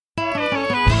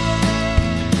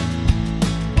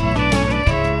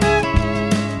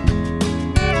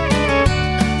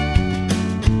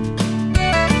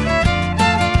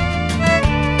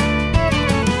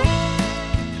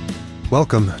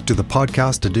Welcome to the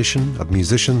podcast edition of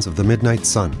Musicians of the Midnight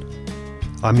Sun.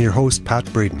 I'm your host, Pat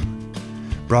Braden,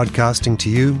 broadcasting to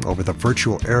you over the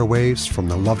virtual airwaves from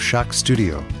the Love Shack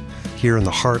studio here in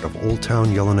the heart of Old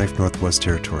Town Yellowknife, Northwest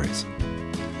Territories.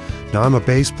 Now, I'm a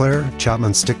bass player,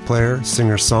 Chapman stick player,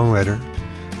 singer-songwriter,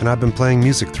 and I've been playing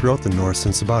music throughout the North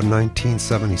since about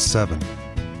 1977.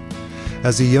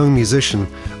 As a young musician,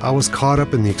 I was caught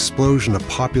up in the explosion of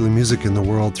popular music in the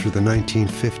world through the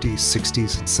 1950s,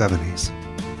 60s, and 70s.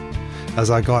 As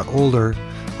I got older,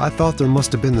 I thought there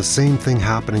must have been the same thing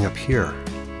happening up here,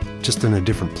 just in a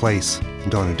different place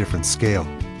and on a different scale.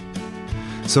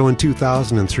 So in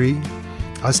 2003,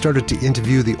 I started to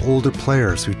interview the older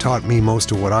players who taught me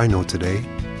most of what I know today,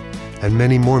 and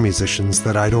many more musicians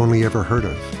that I'd only ever heard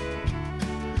of.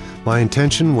 My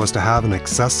intention was to have an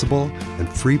accessible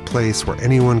and free place where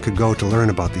anyone could go to learn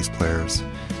about these players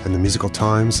and the musical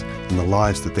times and the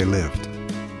lives that they lived.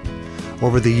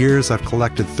 Over the years, I've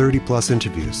collected 30-plus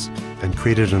interviews and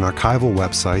created an archival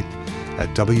website at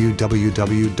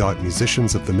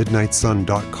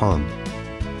www.musiciansofthemidnightsun.com.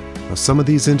 Now, some of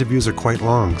these interviews are quite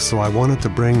long, so I wanted to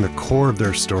bring the core of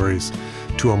their stories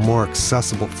to a more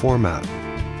accessible format.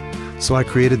 So I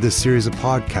created this series of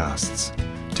podcasts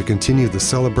to continue the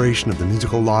celebration of the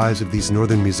musical lives of these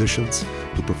northern musicians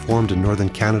who performed in northern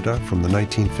Canada from the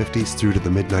 1950s through to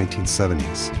the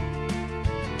mid-1970s.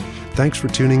 Thanks for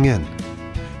tuning in.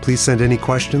 Please send any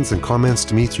questions and comments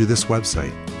to me through this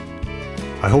website.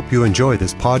 I hope you enjoy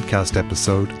this podcast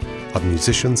episode of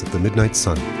Musicians of the Midnight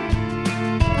Sun.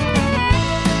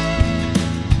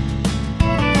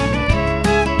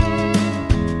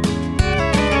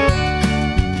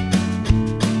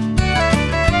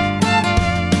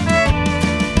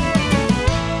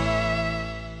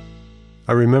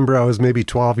 I remember I was maybe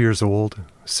 12 years old,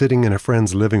 sitting in a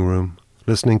friend's living room,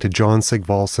 listening to John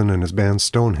Sigvalson and his band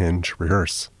Stonehenge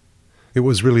rehearse. It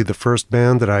was really the first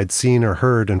band that I'd seen or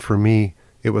heard, and for me,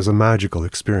 it was a magical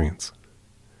experience.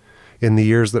 In the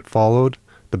years that followed,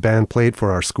 the band played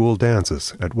for our school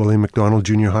dances at William MacDonald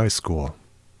Junior High School.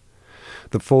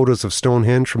 The photos of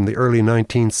Stonehenge from the early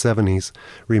 1970s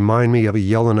remind me of a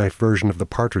Yellowknife version of the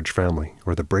Partridge Family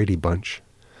or the Brady Bunch.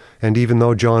 And even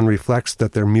though John reflects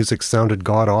that their music sounded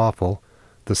god-awful,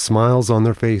 the smiles on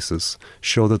their faces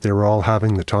show that they were all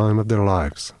having the time of their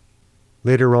lives.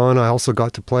 Later on, I also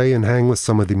got to play and hang with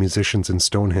some of the musicians in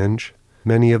Stonehenge.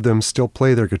 Many of them still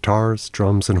play their guitars,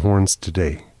 drums, and horns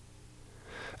today.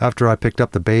 After I picked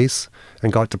up the bass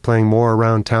and got to playing more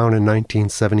around town in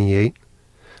 1978,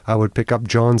 I would pick up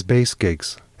John's bass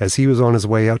gigs as he was on his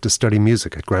way out to study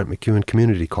music at Grant MacEwan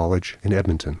Community College in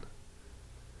Edmonton.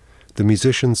 The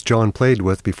musicians John played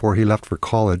with before he left for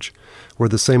college were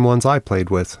the same ones I played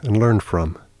with and learned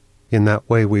from. In that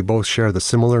way, we both share the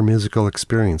similar musical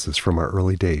experiences from our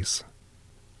early days.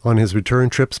 On his return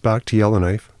trips back to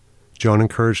Yellowknife, John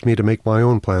encouraged me to make my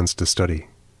own plans to study,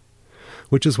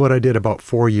 which is what I did about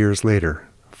 4 years later,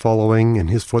 following in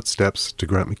his footsteps to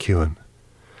Grant MacEwan.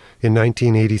 In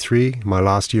 1983, my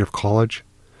last year of college,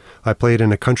 I played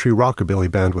in a country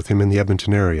rockabilly band with him in the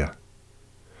Edmonton area.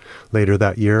 Later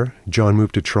that year, John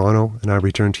moved to Toronto and I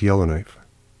returned to Yellowknife.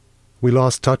 We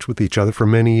lost touch with each other for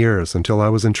many years until I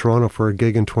was in Toronto for a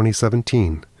gig in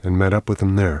 2017 and met up with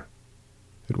him there.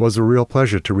 It was a real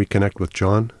pleasure to reconnect with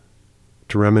John,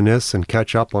 to reminisce and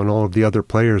catch up on all of the other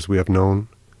players we have known,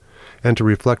 and to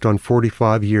reflect on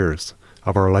 45 years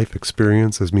of our life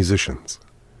experience as musicians.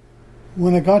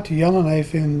 When I got to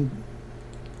Yellowknife in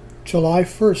July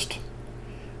 1st,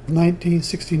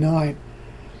 1969,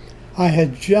 I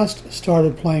had just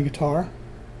started playing guitar.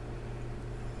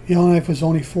 Yellowknife was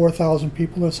only 4,000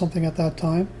 people or something at that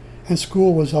time, and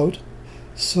school was out.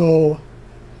 So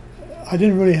I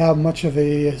didn't really have much of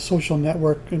a social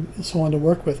network and so on to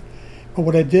work with. But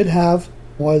what I did have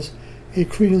was a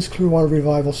Creedence Clearwater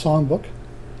Revival songbook,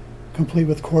 complete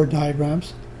with chord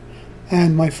diagrams,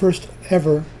 and my first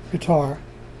ever guitar.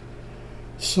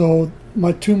 So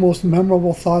my two most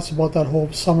memorable thoughts about that whole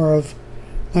summer of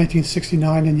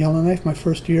 1969 in Yellowknife, my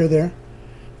first year there,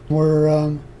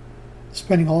 were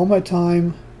spending all my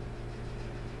time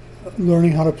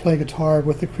learning how to play guitar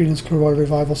with the Creedence Clearwater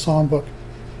Revival songbook.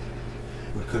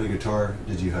 What kind of guitar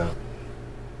did you have?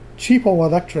 Cheapo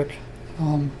electric.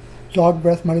 Dog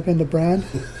Breath might have been the brand.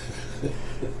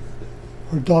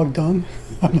 Or Dog Dung,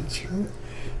 I'm not sure.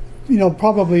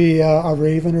 Probably a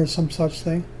Raven or some such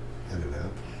thing. And an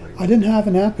amp? I didn't have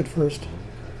an amp at first.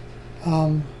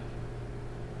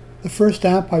 The first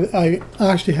amp I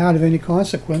actually had of any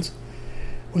consequence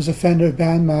was a Fender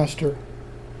Bandmaster,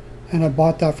 and I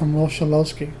bought that from Will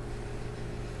Shalowski.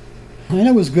 And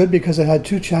it was good because it had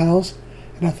 2 channels,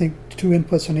 and I think 2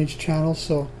 inputs on each channel,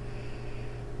 so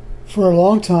For a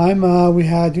long time, we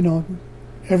had,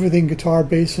 everything guitar,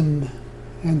 bass, and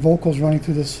vocals running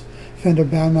through this Fender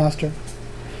Bandmaster.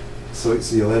 So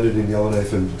you landed in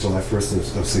Yellowknife on July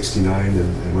 1st of 69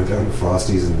 and went down to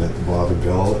Frosty's and met Bob and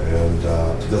Bill, and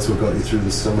that's what got you through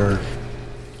the summer.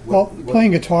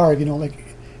 Playing guitar,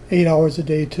 like 8 hours a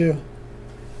day too.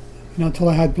 Until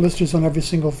I had blisters on every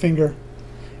single finger.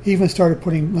 Even started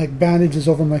putting like bandages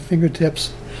over my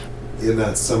fingertips. In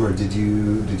that summer, did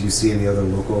you see any other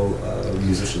local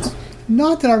musicians?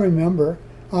 Not that I remember.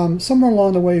 Somewhere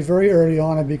along the way, very early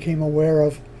on, I became aware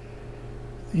of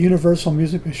Universal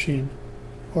Music Machine,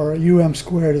 or UM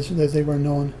Squared as they were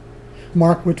known.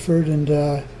 Mark Whitford and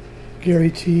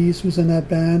Gary Teese was in that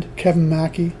band, Kevin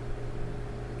Mackey,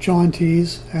 John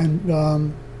Teese,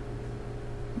 and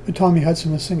Tommy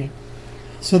Hudson was singing.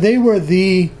 So they were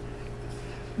the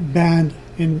band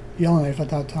in Yellowknife at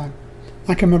that time.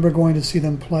 I can remember going to see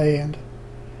them play, and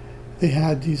they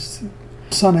had these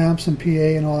Sun amps and PA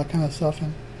and all that kind of stuff,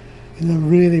 and they're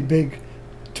really big.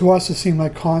 To us, it seemed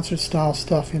like concert style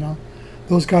stuff.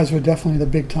 Those guys were definitely the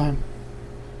big time.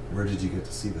 Where did you get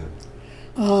to see them?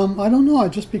 I don't know. I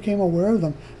just became aware of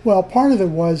them. Well, part of it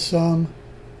was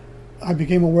I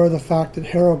became aware of the fact that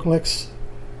Harold Glick's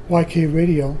YK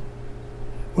Radio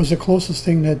was the closest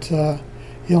thing that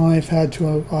Yellowknife had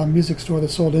to a music store that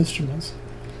sold instruments.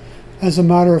 As a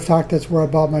matter of fact, that's where I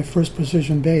bought my first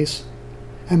precision bass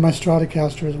and my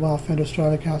Stratocaster as well, Fender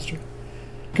Stratocaster.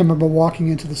 I can remember walking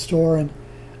into the store and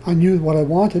I knew what I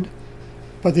wanted,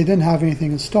 but they didn't have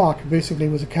anything in stock. Basically,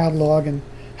 it was a catalog, and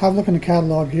have a look in the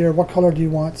catalog here. What color do you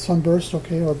want? Sunburst,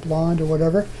 okay, or blonde, or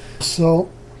whatever.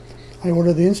 So I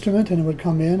ordered the instrument, and it would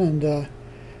come in, and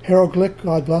Harold Glick,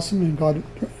 God bless him, and God,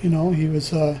 he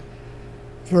was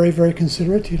very, very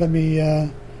considerate. He let me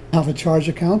have a charge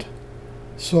account.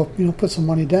 So, put some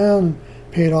money down and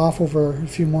pay it off over a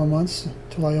few more months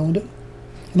until I owned it.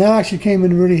 And that actually came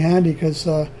in really handy because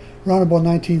around about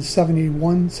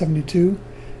 1971, 72,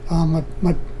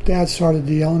 my dad started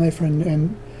the Yellowknife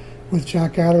and with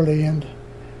Jack Adderley, and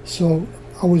so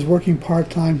I was working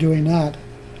part-time doing that.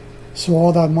 So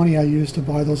all that money I used to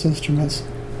buy those instruments.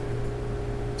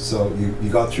 So you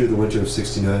got through the winter of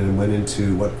 69 and went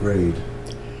into what grade?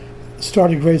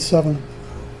 Started grade 7.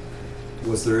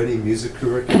 Was there any music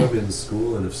curriculum in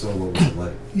school, and if so, what was it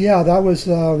like? Yeah, that was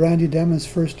Randy Demman's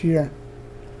first year.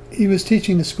 He was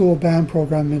teaching the school band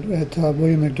program at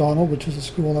William McDonald, which is the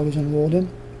school I was enrolled in.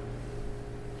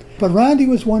 But Randy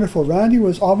was wonderful. Randy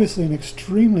was obviously an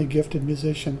extremely gifted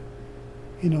musician,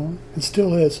 and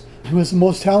still is. He was the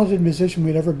most talented musician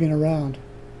we'd ever been around.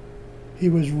 He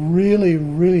was really,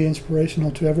 really inspirational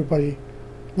to everybody,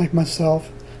 like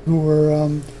myself, who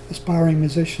were aspiring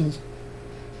musicians.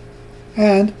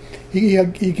 And he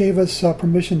gave us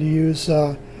permission to use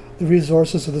the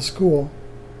resources of the school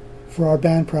for our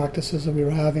band practices that we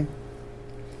were having.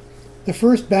 The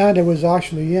first band I was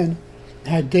actually in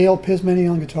had Dale Pismany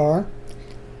on guitar,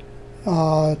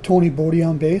 Tony Bodie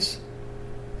on bass,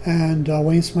 and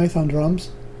Wayne Smythe on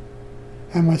drums,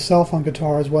 and myself on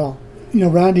guitar as well.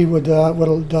 Randy would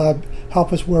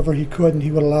help us wherever he could, and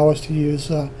he would allow us to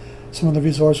use some of the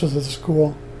resources of the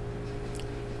school.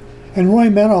 And Roy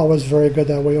Menall was very good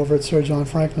that way over at Sir John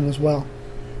Franklin as well.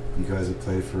 You guys had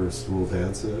played for school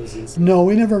dances and stuff? No,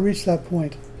 we never reached that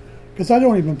point. Because I'd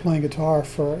only been playing guitar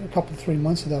for a couple, 3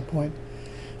 months at that point.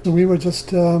 So we were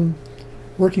just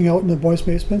working out in the boys'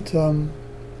 basement,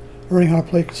 learning how to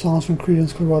play songs from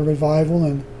Creedence Clearwater Revival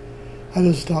and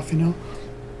other stuff, and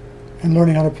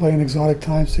learning how to play in exotic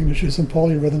time signatures and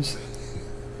polyrhythms.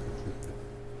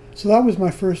 So that was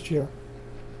my first year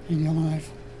in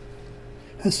Yellowknife.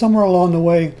 And somewhere along the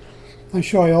way, I'm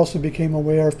sure I also became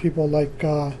aware of people like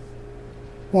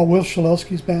Will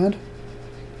Shilowski's band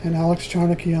and Alex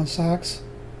Charnocky on sax.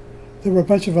 There were a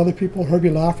bunch of other people. Herbie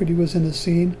Lafferty was in the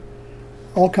scene.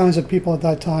 All kinds of people at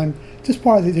that time, just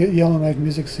part of the Yellowknife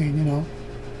music scene,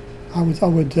 I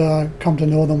would come to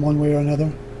know them one way or another.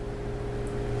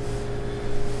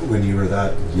 When you were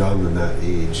that young and that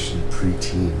age,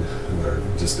 pre-teen, or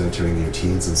just entering your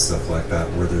teens and stuff like that,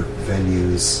 were there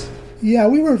venues? Yeah,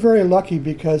 we were very lucky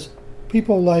because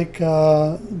people like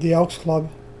the Elks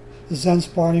Club, Zen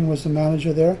Sparting was the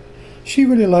manager there. She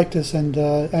really liked us, and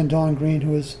Don Green,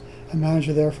 who was a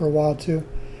manager there for a while too.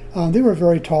 They were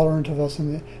very tolerant of us,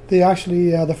 and they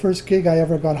actually, the first gig I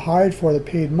ever got hired for that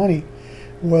paid money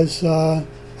was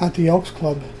at the Elks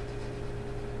Club.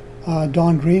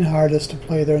 Don Green hired us to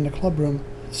play there in the club room.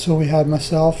 So we had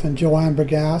myself and Joanne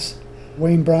Bergasse.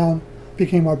 Wayne Brown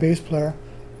became our bass player.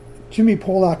 Jimmy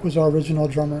Polak was our original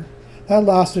drummer. That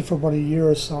lasted for about a year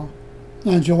or so.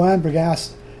 And Joanne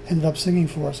Bergasse ended up singing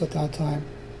for us at that time.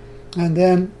 And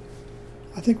then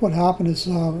I think what happened is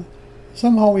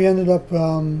somehow we ended up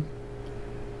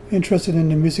interested in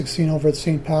the music scene over at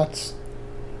St. Pat's,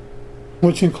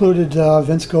 which included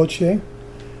Vince Gauthier,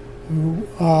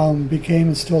 who became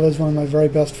and still is one of my very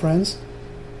best friends,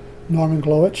 Norman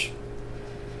Glowich.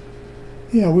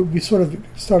 Yeah, we sort of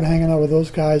started hanging out with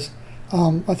those guys.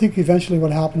 I think eventually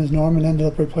what happened is Norman ended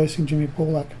up replacing Jimmy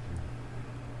Polak.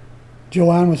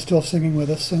 Joanne was still singing with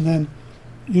us, and then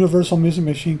Universal Music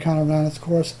Machine kind of ran its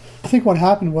course. I think what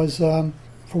happened was, for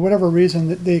whatever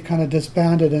reason, they kind of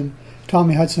disbanded, and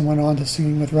Tommy Hudson went on to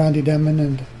singing with Randy Denman,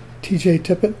 and T.J.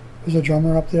 Tippett was a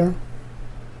drummer up there.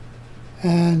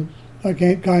 And a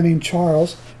guy named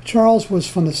Charles. Charles was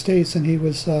from the States, and he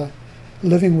was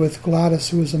living with Gladys,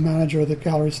 who was the manager of the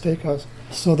Gallery Steakhouse.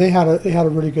 So they had a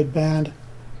really good band,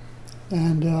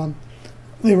 and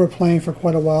they were playing for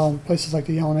quite a while in places like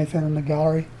the Yellowknife Inn and the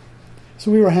Gallery.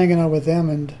 So we were hanging out with them,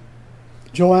 and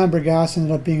Joanne Bergasse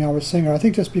ended up being our singer. I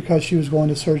think just because she was going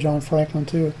to Sir John Franklin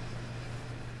too.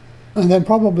 And then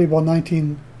probably about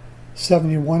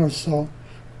 1971 or so,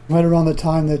 right around the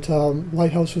time that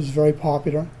Lighthouse was very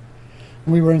popular,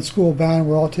 we were in school band.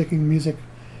 We were all taking music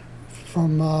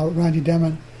from Randy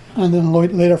Denman, and then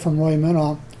later from Roy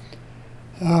Minow.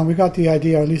 We got the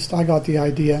idea, or at least I got the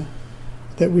idea,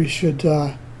 that we should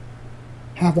have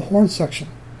a horn section.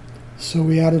 So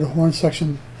we added a horn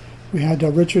section. We had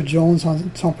Richard Jones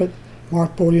on trumpet,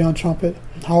 Mark Bodie on trumpet,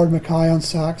 Howard Mackay on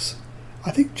sax. I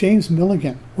think James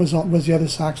Milligan was the other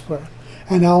sax player,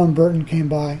 and Alan Burton came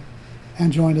by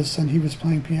and joined us, and he was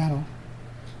playing piano.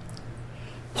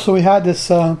 So we had this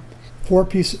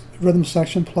 4-piece rhythm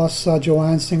section plus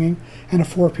Joanne singing, and a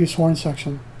 4-piece horn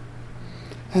section.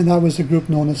 And that was the group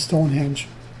known as Stonehenge.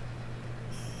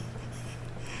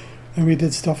 And we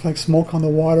did stuff like Smoke on the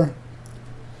Water.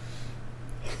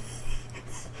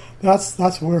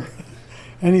 That's where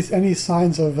any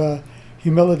signs of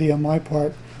humility on my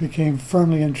part became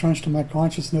firmly entrenched in my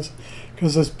consciousness,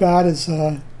 because as bad as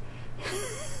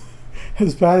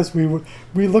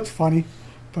we looked funny,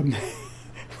 but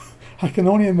I can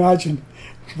only imagine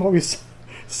what we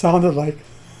sounded like.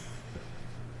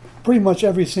 Pretty much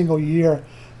every single year,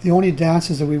 the only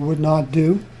dances that we would not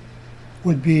do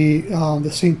would be the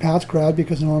St. Pat's grad,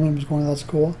 because Norman was going to that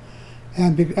school,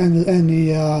 and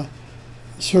the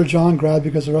Sir John grad,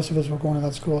 because the rest of us were going to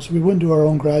that school. So we wouldn't do our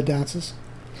own grad dances,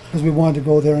 because we wanted to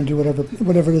go there and do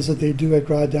whatever it is that they do at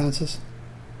grad dances.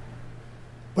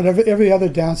 But every other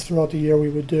dance throughout the year we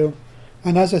would do.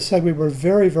 And as I said, we were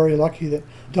very, very lucky that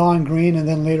Don Green, and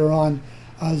then later on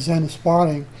Zen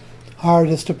Spotting, hired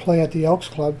us to play at the Elks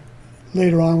Club.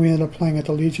 Later on we ended up playing at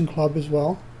the Legion Club as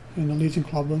well, in the Legion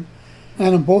Club room.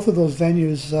 And in both of those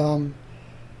venues,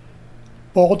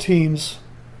 ball teams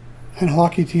and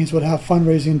hockey teams would have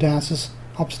fundraising dances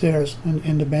upstairs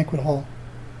in the banquet hall.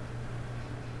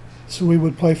 So we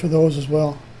would play for those as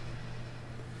well.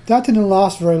 That didn't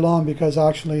last very long, because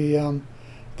actually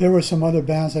there were some other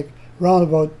bands, like around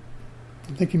about,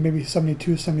 I'm thinking maybe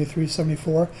 72, 73,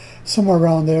 74, somewhere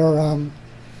around there.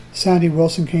 Sandy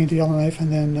Wilson came to Yellowknife,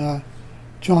 and then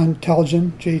John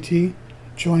Telgen, JT,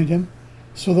 joined him.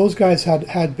 So those guys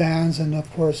had bands, and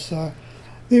of course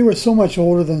they were so much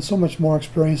older than, so much more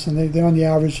experienced, and they on the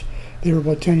average they were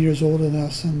about 10 years older than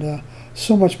us, and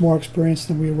so much more experienced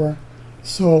than we were.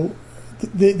 So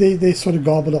they sort of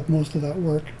gobbled up most of that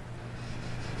work.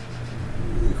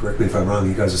 Correct me if I'm wrong,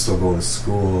 you guys are still going to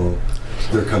school.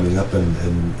 They're coming up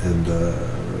and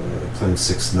playing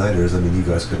six-nighters. I mean, you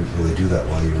guys couldn't really do that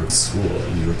while you were at school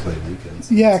and you were playing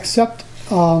weekends. Yeah, except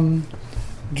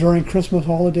during Christmas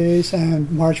holidays and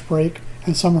March break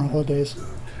and summer holidays. Okay.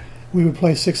 We would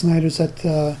play six-nighters at,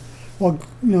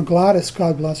 Gladys,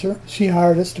 God bless her, she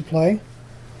hired us to play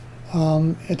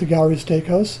at the Gallery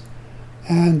Steakhouse,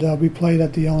 and we played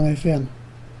at the Yellowknife Inn.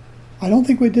 I don't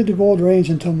think we did the Gold Range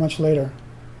until much later,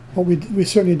 but we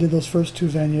certainly did those first two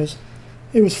venues.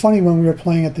 It was funny when we were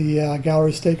playing at the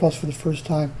Gallery Steakhouse for the first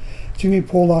time. Jimmy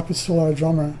Polak was still our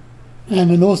drummer,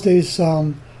 and in those days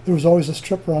there was always a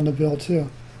stripper on the bill too.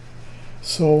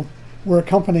 So we're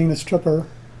accompanying the stripper,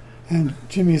 and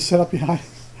Jimmy is set up behind,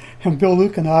 and Bill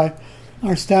Luke and I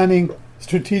are standing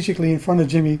strategically in front of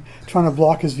Jimmy, trying to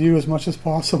block his view as much as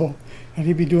possible. And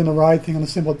he'd be doing the ride thing on the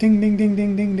cymbal, ding, ding, ding,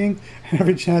 ding, ding, ding. And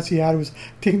every chance he had was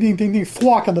ding, ding, ding, ding,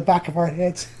 thwack on the back of our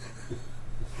heads.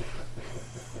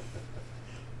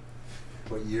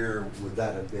 What year would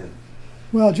that have been?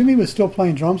 Well, Jimmy was still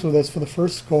playing drums with us for the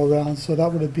first go-around, so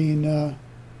that would have been,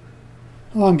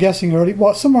 I'm guessing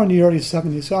somewhere in the early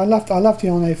 70s. So I left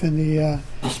Yellowknife in the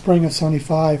spring of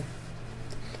 75.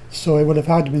 So it would have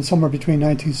had to have been somewhere between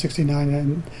 1969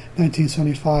 and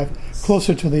 1975,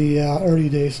 closer to the early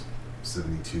days.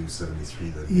 72, 73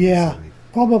 then? Yeah,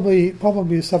 70.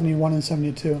 probably 71 and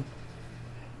 72.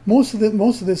 Most of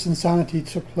this insanity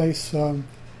took place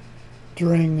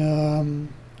during,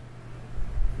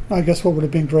 I guess what would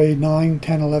have been grade 9,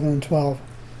 10, 11, and 12.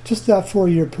 Just that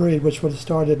 4-year period, which would have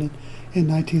started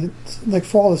in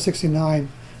fall of 69,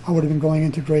 I would have been going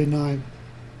into grade 9.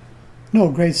 No,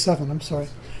 grade 7, I'm sorry.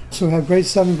 So we had grade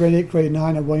 7, grade 8, grade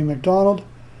 9 at William McDonald,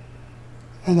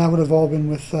 and that would have all been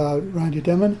with Randy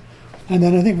Demon. And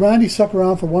then I think Randy stuck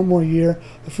around for one more year,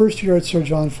 the first year at Sir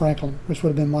John Franklin, which would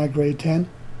have been my grade 10.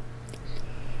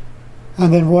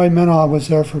 And then Roy Menow was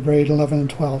there for grade 11 and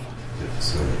 12. Yeah,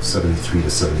 so 73 to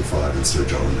 75 in Sir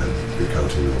John, then you're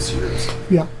counting those years.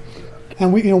 Yeah.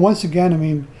 And we, once again, I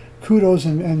mean, kudos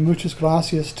and muchas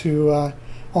gracias to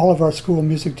all of our school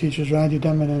music teachers, Randy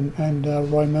Demon and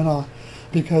Roy Menow,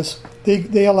 because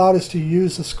they allowed us to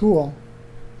use the school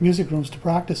music rooms to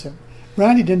practice it.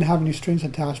 Randy didn't have any strings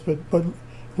attached, but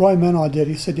Roy Menow did.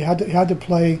 He said you had to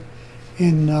play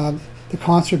in the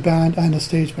concert band and the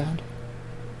stage band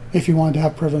if you wanted to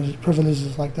have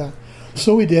privileges like that.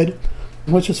 So we did,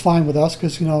 which was fine with us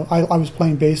because I was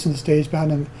playing bass in the stage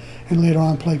band and later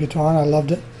on played guitar, and I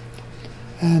loved it.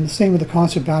 And the same with the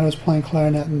concert band. I was playing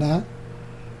clarinet and that.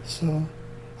 So,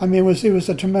 I mean, it was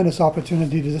a tremendous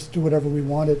opportunity to just do whatever we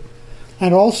wanted.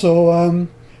 And also,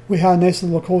 we had a nice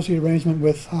little cozy arrangement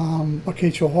with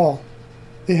Acacia Hall.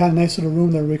 They had a nice little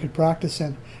room there we could practice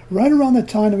in. Right around the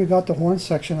time that we got the horn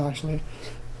section, actually,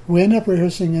 we ended up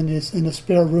rehearsing in the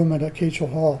spare room at Acacia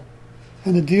Hall.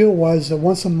 And the deal was that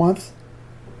once a month,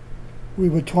 we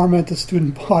would torment the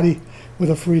student body with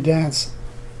a free dance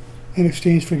in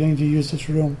exchange for getting to use this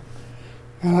room.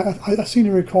 And I seem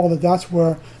to recall that that's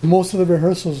where most of the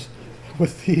rehearsals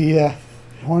with the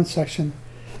horn section,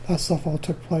 that stuff all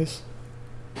took place.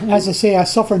 And as I say, I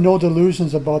suffer no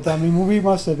delusions about that. I mean, we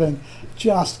must have been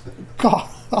just god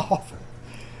awful.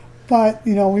 But,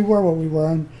 we were what we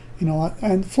were.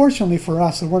 And fortunately for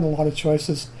us, there weren't a lot of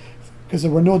choices because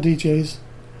there were no DJs.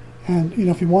 And,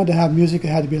 if you wanted to have music, it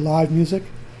had to be live music.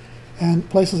 And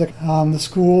places like the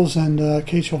schools and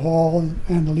Acacia Hall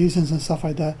and the Legions and stuff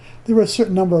like that, there were a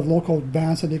certain number of local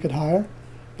bands that they could hire,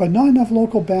 but not enough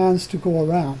local bands to go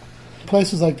around.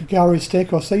 Places like the Gallery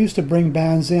Steakhouse, they used to bring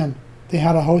bands in. They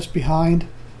had a house behind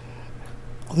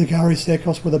the Gallery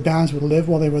Steakhouse where the bands would live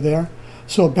while they were there.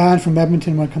 So a band from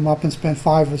Edmonton would come up and spend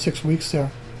 5 or 6 weeks there,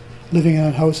 living in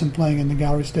a house and playing in the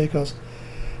Gallery Steakhouse.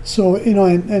 So,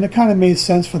 and it kind of made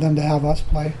sense for them to have us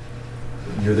play.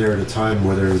 You're there at a time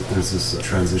where there's this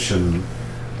transition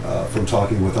from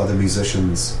talking with other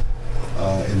musicians.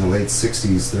 In the late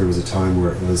 60s, there was a time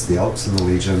where it was the Elks and the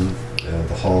Legion,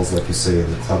 the halls, like you say,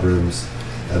 and the club rooms,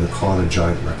 and the Con and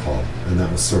Giant Rec Hall, and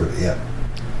that was sort of it.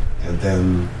 And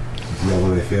then the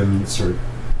LMFM sort of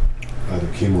either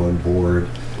came on board,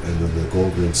 and then the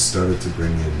Gold Ring started to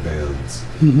bring in bands.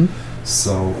 Mm-hmm.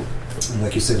 So,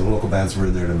 like you say, the local bands were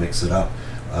in there to mix it up.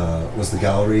 Was the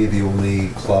Gallery the only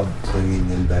club bringing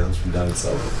in bands from down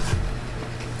south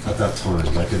at that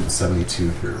time, like in 72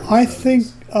 here? I think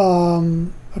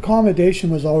accommodation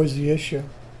was always the issue.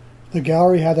 The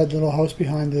Gallery had that little house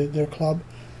behind their club.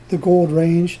 The Gold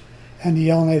Range and the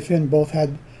Yellowknife Inn both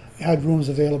had rooms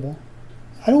available.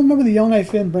 I don't remember the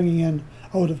Yellowknife Inn bringing in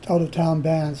out of town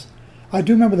bands. I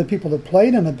do remember the people that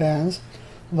played in the bands,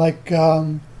 like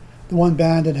the one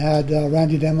band that had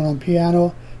Randy Demon on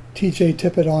piano, T.J.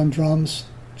 Tippett on drums,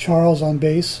 Charles on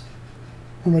bass.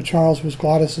 Remember, Charles was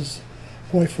Gladys's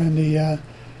boyfriend.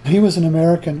 He was an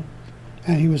American,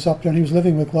 and he was up there, and he was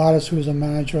living with Gladys, who was a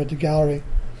manager at the Gallery.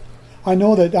 I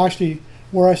know that actually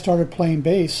where I started playing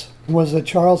bass was that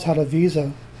Charles had a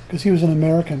visa, because he was an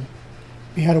American.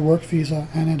 He had a work visa,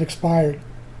 and it expired.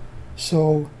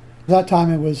 So at that time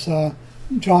it was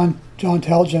John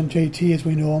Telgen, JT as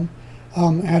we know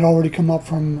him, had already come up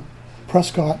from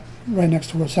Prescott, right next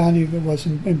to where Sandy was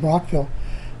in Brockville.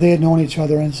 They had known each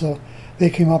other, and so they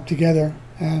came up together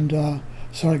and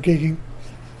started gigging.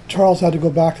 Charles had to go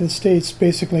back to the States.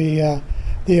 Basically,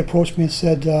 they approached me and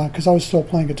said, because I was still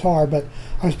playing guitar, but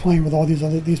I was playing with all these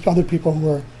other people who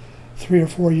were 3 or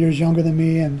 4 years younger than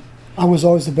me, and I was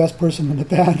always the best person in the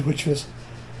band, which was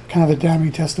kind of a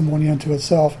damning testimony unto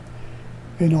itself.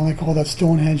 Like all that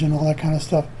Stonehenge and all that kind of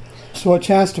stuff. So a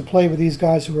chance to play with these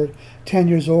guys who were 10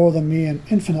 years older than me and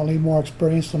infinitely more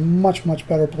experienced and much, much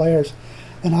better players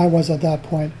than I was at that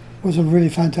point was a really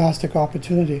fantastic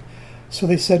opportunity. So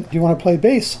they said, "Do you want to play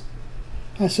bass?"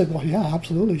 I said, "Well, yeah,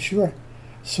 absolutely, sure."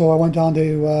 So I went down to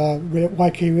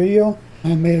YK Radio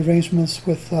and made arrangements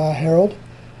with Harold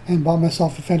and bought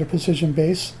myself a Fender Precision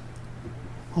bass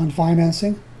on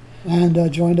financing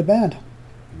and joined a band.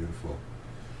 Beautiful.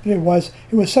 But it was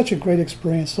such a great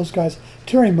experience. Those guys,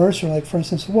 Terry Mercer, like for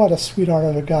instance, what a sweetheart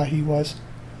of a guy he was.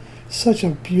 Such a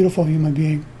beautiful human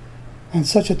being, and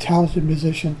such a talented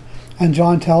musician. And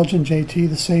John Telgen, JT,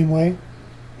 the same way,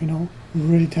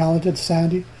 really talented.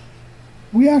 Sandy.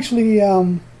 We actually,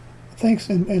 thanks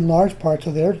in large part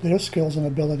to their skills and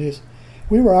abilities,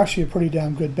 we were actually a pretty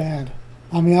damn good band.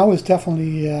 I mean, I was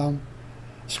definitely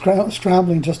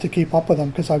scrambling just to keep up with them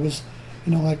because I was,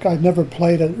 I'd never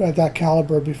played at that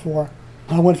caliber before.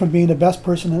 I went from being the best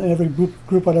person in every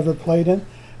group I'd ever played in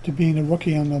to being a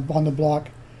rookie on the block.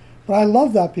 But I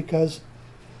love that because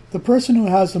the person who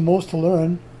has the most to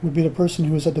learn would be the person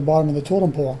who is at the bottom of the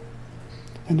totem pole,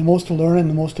 and the most to learn and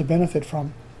the most to benefit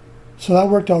from. So that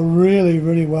worked out really,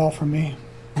 really well for me.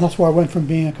 And that's why I went from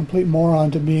being a complete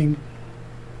moron to being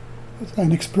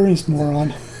an experienced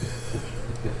moron.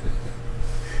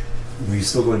 Were you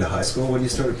still going to high school when you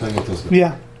started playing with those guys?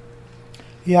 Yeah.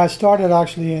 Yeah, I started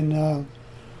actually in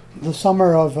the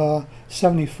summer of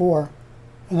 '74.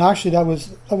 And actually that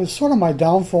was sort of my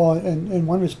downfall in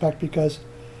one respect because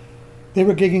they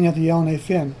were gigging at the Yellowknife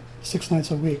Finn 6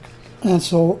 nights a week. And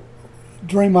so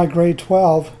during my grade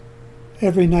 12,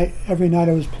 every night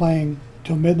I was playing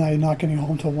till midnight and not getting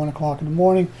home till 1 o'clock in the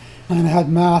morning. And I had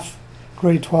math,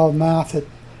 grade 12 math at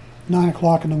 9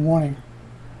 o'clock in the morning.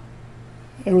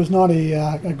 It was not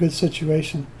a good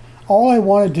situation. All I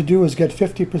wanted to do was get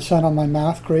 50% on my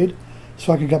math grade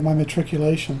so I could get my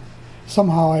matriculation.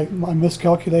 Somehow I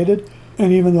miscalculated,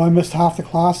 and even though I missed half the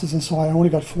classes, and so I only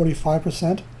got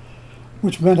 45%,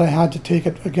 which meant I had to take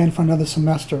it again for another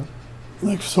semester.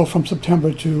 So from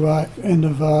September to end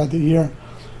of the year,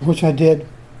 which I did.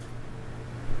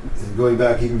 And going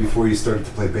back even before you started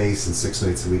to play bass and 6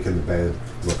 nights a week in the band,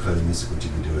 what kind of music would you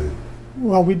be doing?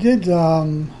 Well, we did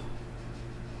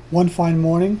One Fine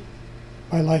Morning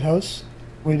by Lighthouse.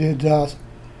 We did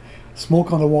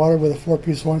Smoke on the Water with a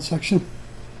 4-piece horn section.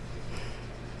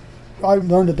 I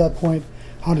learned at that point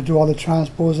how to do all the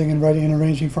transposing and writing and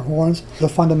arranging for horns, the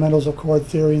fundamentals of chord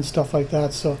theory and stuff like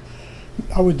that. So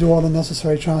I would do all the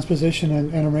necessary transposition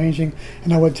and arranging,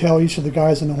 and I would tell each of the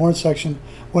guys in the horn section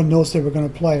what notes they were going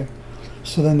to play.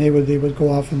 So then they would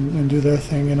go off and do their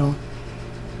thing,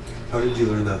 How did you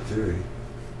learn that theory?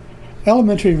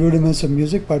 Elementary Rudiments of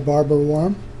Music by Barbara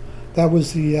Warham. That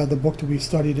was the book that we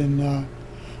studied in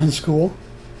school.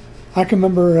 I can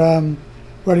remember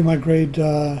writing my grade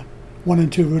 1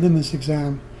 and 2 rudiments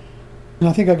exam, and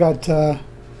I think I got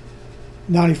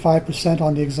 95%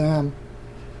 on the exam,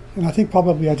 and I think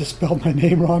probably I just spelled my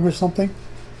name wrong or something.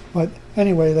 But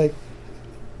anyway,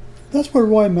 that's where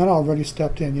Roy Mena already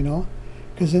stepped in,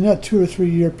 because in that 2 or 3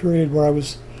 year period where I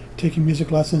was taking music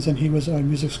lessons and he was a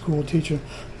music school teacher,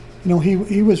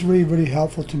 he was really, really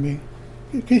helpful to me.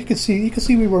 You could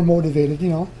see we were motivated,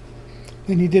 and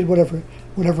he did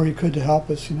whatever he could to help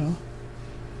us,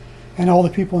 And all the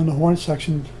people in the horn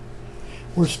section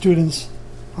were students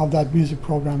of that music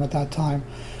program at that time.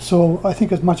 So I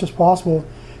think as much as possible,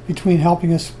 between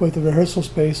helping us with the rehearsal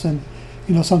space and,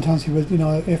 sometimes he would,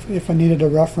 if I needed a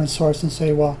reference source and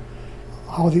say, well,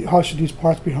 how should these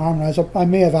parts be harmonized? I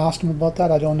may have asked him about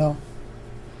that, I don't know.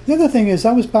 The other thing is,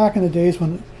 that was back in the days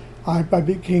when I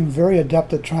became very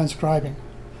adept at transcribing.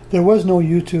 There was no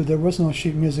YouTube, there was no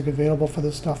sheet music available for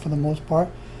this stuff for the most part.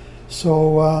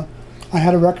 So I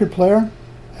had a record player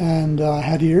and I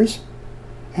had ears,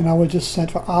 and I would just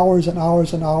sit for hours and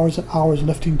hours and hours and hours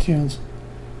lifting tunes.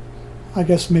 I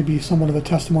guess maybe somewhat of a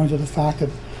testimony to the fact that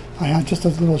I had just a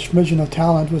little smidgen of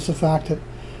talent was the fact that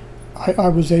I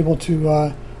was able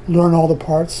to learn all the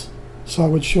parts. So I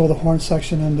would show the horn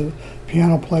section and the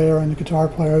piano player and the guitar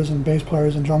players and bass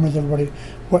players and drummers, everybody,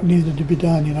 what needed to be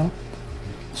done,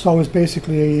 So I was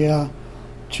basically a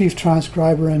chief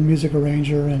transcriber and music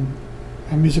arranger and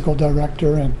musical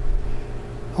director and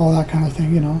all that kind of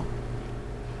thing,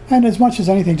 And as much as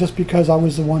anything, just because I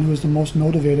was the one who was the most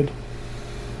motivated.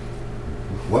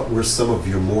 What were some of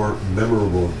your more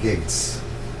memorable gigs?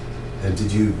 And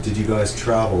did you guys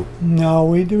travel? No,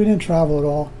 we didn't travel at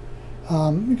all,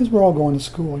 because we're all going to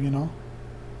school,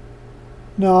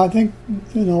 No, I think,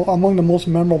 among the most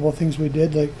memorable things we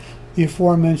did, like the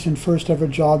aforementioned first ever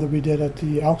job that we did at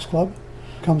the Elks Club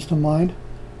comes to mind.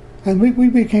 And we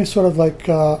became sort of like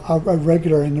a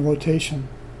regular in the rotation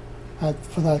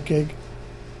for that gig.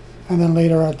 And then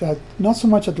later at not so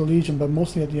much at the Legion, but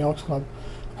mostly at the Elks Club.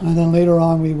 And then later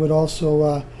on we would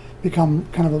also become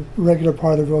kind of a regular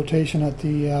part of the rotation at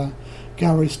the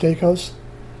Gallery Steakhouse.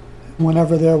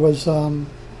 Whenever there was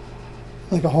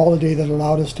like a holiday that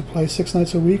allowed us to play 6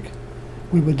 nights a week,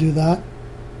 we would do that.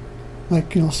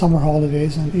 Like, summer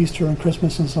holidays and Easter and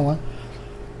Christmas and so on.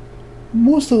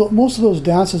 most of those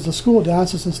dances, the school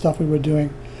dances and stuff we were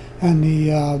doing, and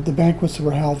the banquets that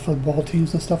were held for the ball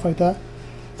teams and stuff like that,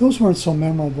 those weren't so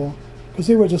memorable because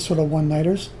they were just sort of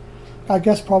one-nighters. I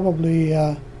guess probably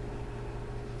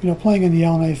playing in the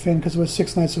Yellowknife Finn because it was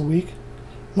 6 nights a week.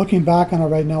 Looking back on it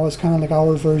right now, it's kind of like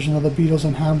our version of the Beatles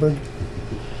in Hamburg.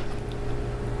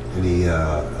 Any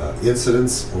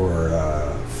incidents or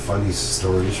funny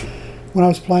stories? When I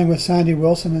was playing with Sandy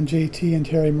Wilson and JT and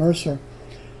Terry Mercer,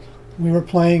 we were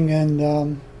playing,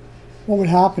 and what would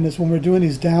happen is when we were doing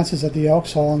these dances at the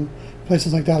Elks Hall and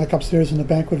places like that, like upstairs in the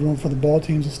banquet room for the ball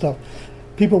teams and stuff,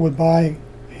 people would buy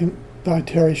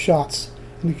Terry shots,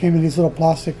 and he came in these little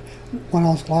plastic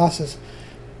 1-ounce glasses.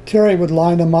 Terry would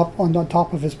line them up on the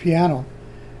top of his piano,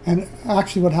 and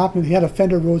actually what happened, he had a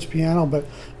Fender Rhodes piano, but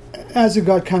as it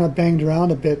got kind of banged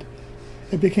around a bit,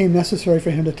 it became necessary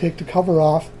for him to take the cover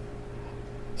off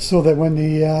so that when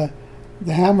the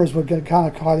hammers would get kind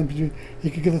of caught in between, he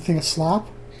could give the thing a slap.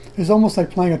 It was almost like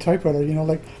playing a typewriter,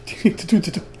 like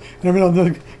and every now and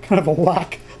then kind of a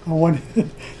whack on one head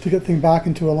to get the thing back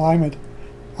into alignment.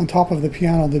 On top of the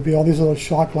piano, there'd be all these little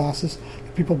shot glasses,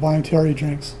 people buying Terry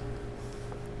drinks.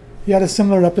 He had a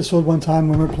similar episode one time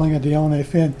when we were playing at the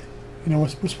Yellowknife Inn. We're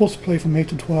supposed to play from 8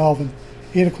 to 12, and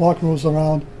 8 o'clock rolls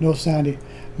around, no Sandy.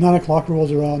 9 o'clock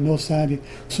rolls around, no Sandy.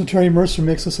 So Terry Mercer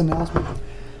makes this announcement.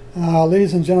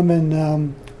 Ladies and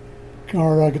gentlemen,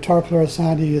 our guitar player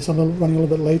Sandy is running a little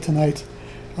bit late tonight.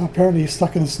 Apparently he's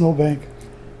stuck in a snowbank.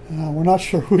 We're not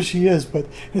sure who she is, but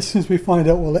as soon as we find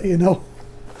out, we'll let you know.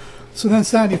 So then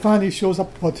Sandy finally shows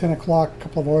up about 10 o'clock, a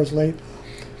couple of hours late,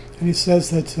 and he says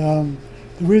that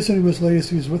the reason he was late is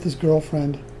he was with his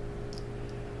girlfriend,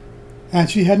 and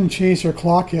she hadn't changed her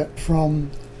clock yet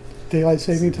from daylight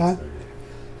saving time.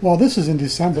 Well, this is in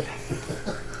December.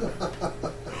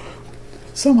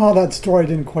 Somehow that story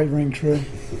didn't quite ring true.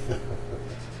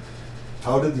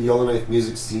 How did the Yellowknife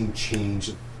music scene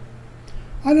change?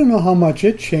 I don't know how much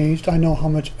it changed. I know how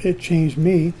much it changed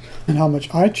me and how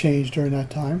much I changed during that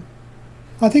time.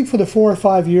 I think for the 4 or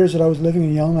 5 years that I was living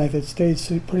in Yellowknife, it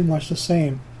stayed pretty much the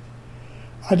same.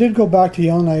 I did go back to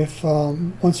Yellowknife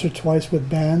once or twice with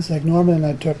bands. Like Norman and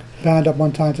I took a band up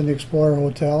one time to the Explorer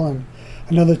Hotel, and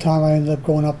another time I ended up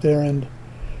going up there, and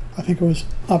I think it was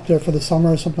up there for the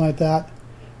summer or something like that.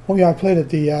 Oh yeah, I played at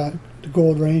the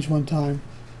Gold Range one time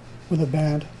with a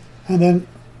band. And then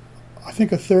I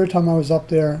think a third time I was up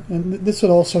there, and this would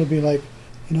all sort of be like,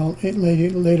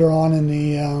 later on in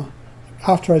the,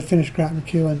 after I'd finished Grant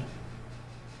MacEwan.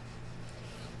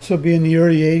 So it'd be in the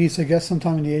early 80s, I guess,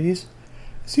 sometime in the 80s.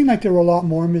 It seemed like there were a lot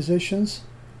more musicians,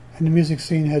 and the music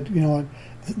scene had,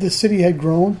 the city had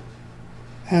grown,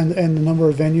 and the number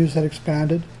of venues had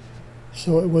expanded.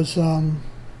 So it was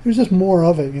just more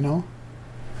of it,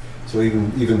 So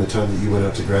even the time that you went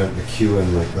out to Grant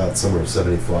MacEwan, like that summer of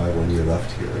 '75 when you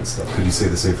left here and stuff, could you say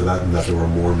the same for that, and that there were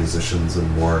more musicians and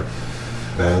more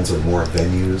bands or more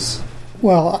venues?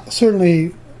 Well,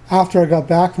 certainly after I got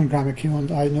back from Grant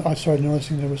MacEwan, I started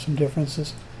noticing there were some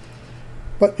differences.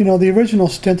 But, the original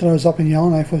stint that I was up in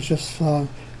Yellowknife was just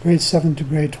grade 7 to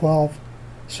grade 12.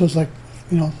 So it was like,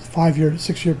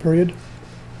 6-year period,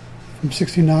 from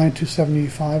 69 to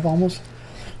 75 almost.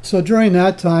 So during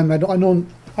that time, I don't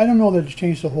know that it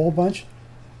changed a whole bunch.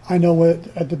 I know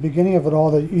at the beginning of it all,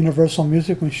 the Universal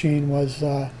Music Machine was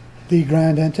the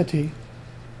grand entity.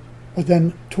 But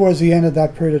then towards the end of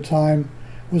that period of time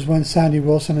was when Sandy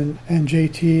Wilson and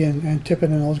JT and Tippett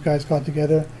and those guys got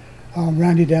together.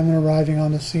 Randy Demman arriving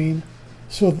on the scene.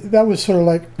 So that was sort of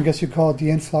like, I guess you'd call it the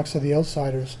influx of the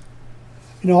outsiders.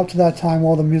 Up to that time,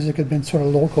 all the music had been sort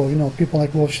of local. People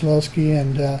like Wolf Shilowski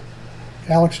and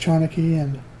Alex Charnecki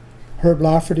and Herb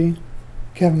Lafferty,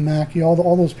 Kevin Mackey,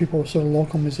 all those people were sort of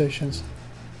local musicians.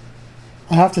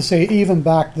 I have to say, even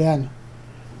back then,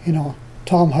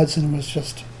 Tom Hudson was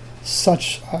just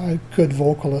such a good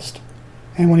vocalist.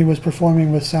 And when he was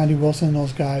performing with Sandy Wilson and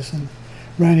those guys and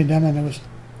Randy Demman, it was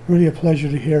really a pleasure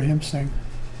to hear him sing.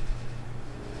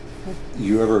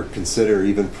 You ever consider,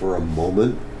 even for a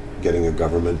moment, getting a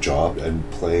government job and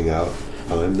playing out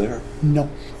time there? No.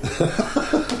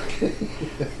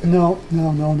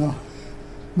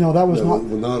 No, that was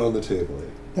not on the table.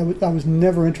 I was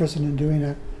never interested in doing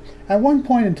that. At one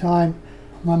point in time,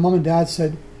 my mom and dad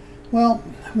said, well,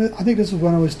 I think this was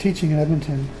when I was teaching in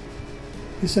Edmonton.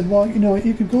 He said, well,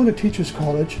 you could go to teacher's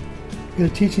college,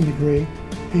 get a teaching degree,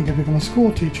 and you could become a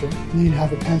school teacher, and then you'd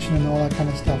have a pension and all that kind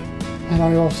of stuff. And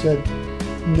I all said,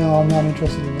 no, I'm not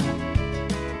interested in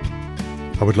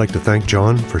that. I would like to thank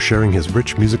John for sharing his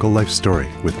rich musical life story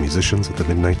with musicians at the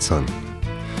Midnight Sun.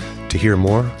 To hear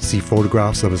more, see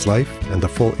photographs of his life and the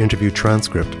full interview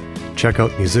transcript, check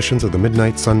out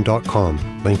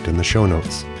musiciansofthemidnightsun.com, linked in the show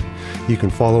notes. You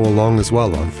can follow along as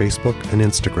well on Facebook and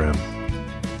Instagram.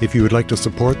 If you would like to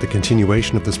support the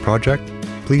continuation of this project,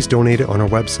 please donate it on our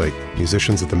website,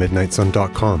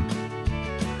 musiciansofthemidnightsun.com.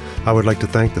 I would like to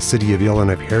thank the City of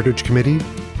Yellowknife Heritage Committee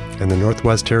and the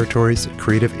Northwest Territories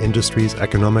Creative Industries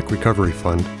Economic Recovery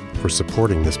Fund for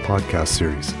supporting this podcast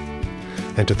series,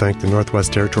 and to thank the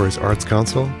Northwest Territories Arts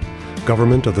Council,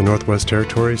 Government of the Northwest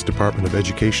Territories Department of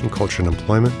Education, Culture and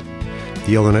Employment,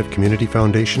 the Yellowknife Community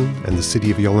Foundation, and the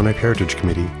City of Yellowknife Heritage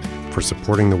Committee for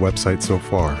supporting the website so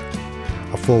far.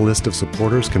 A full list of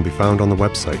supporters can be found on the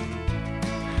website.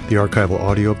 The archival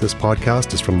audio of this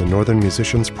podcast is from the Northern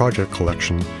Musicians Project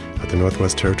collection at the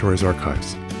Northwest Territories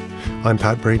Archives. I'm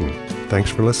Pat Braden. Thanks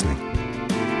for listening.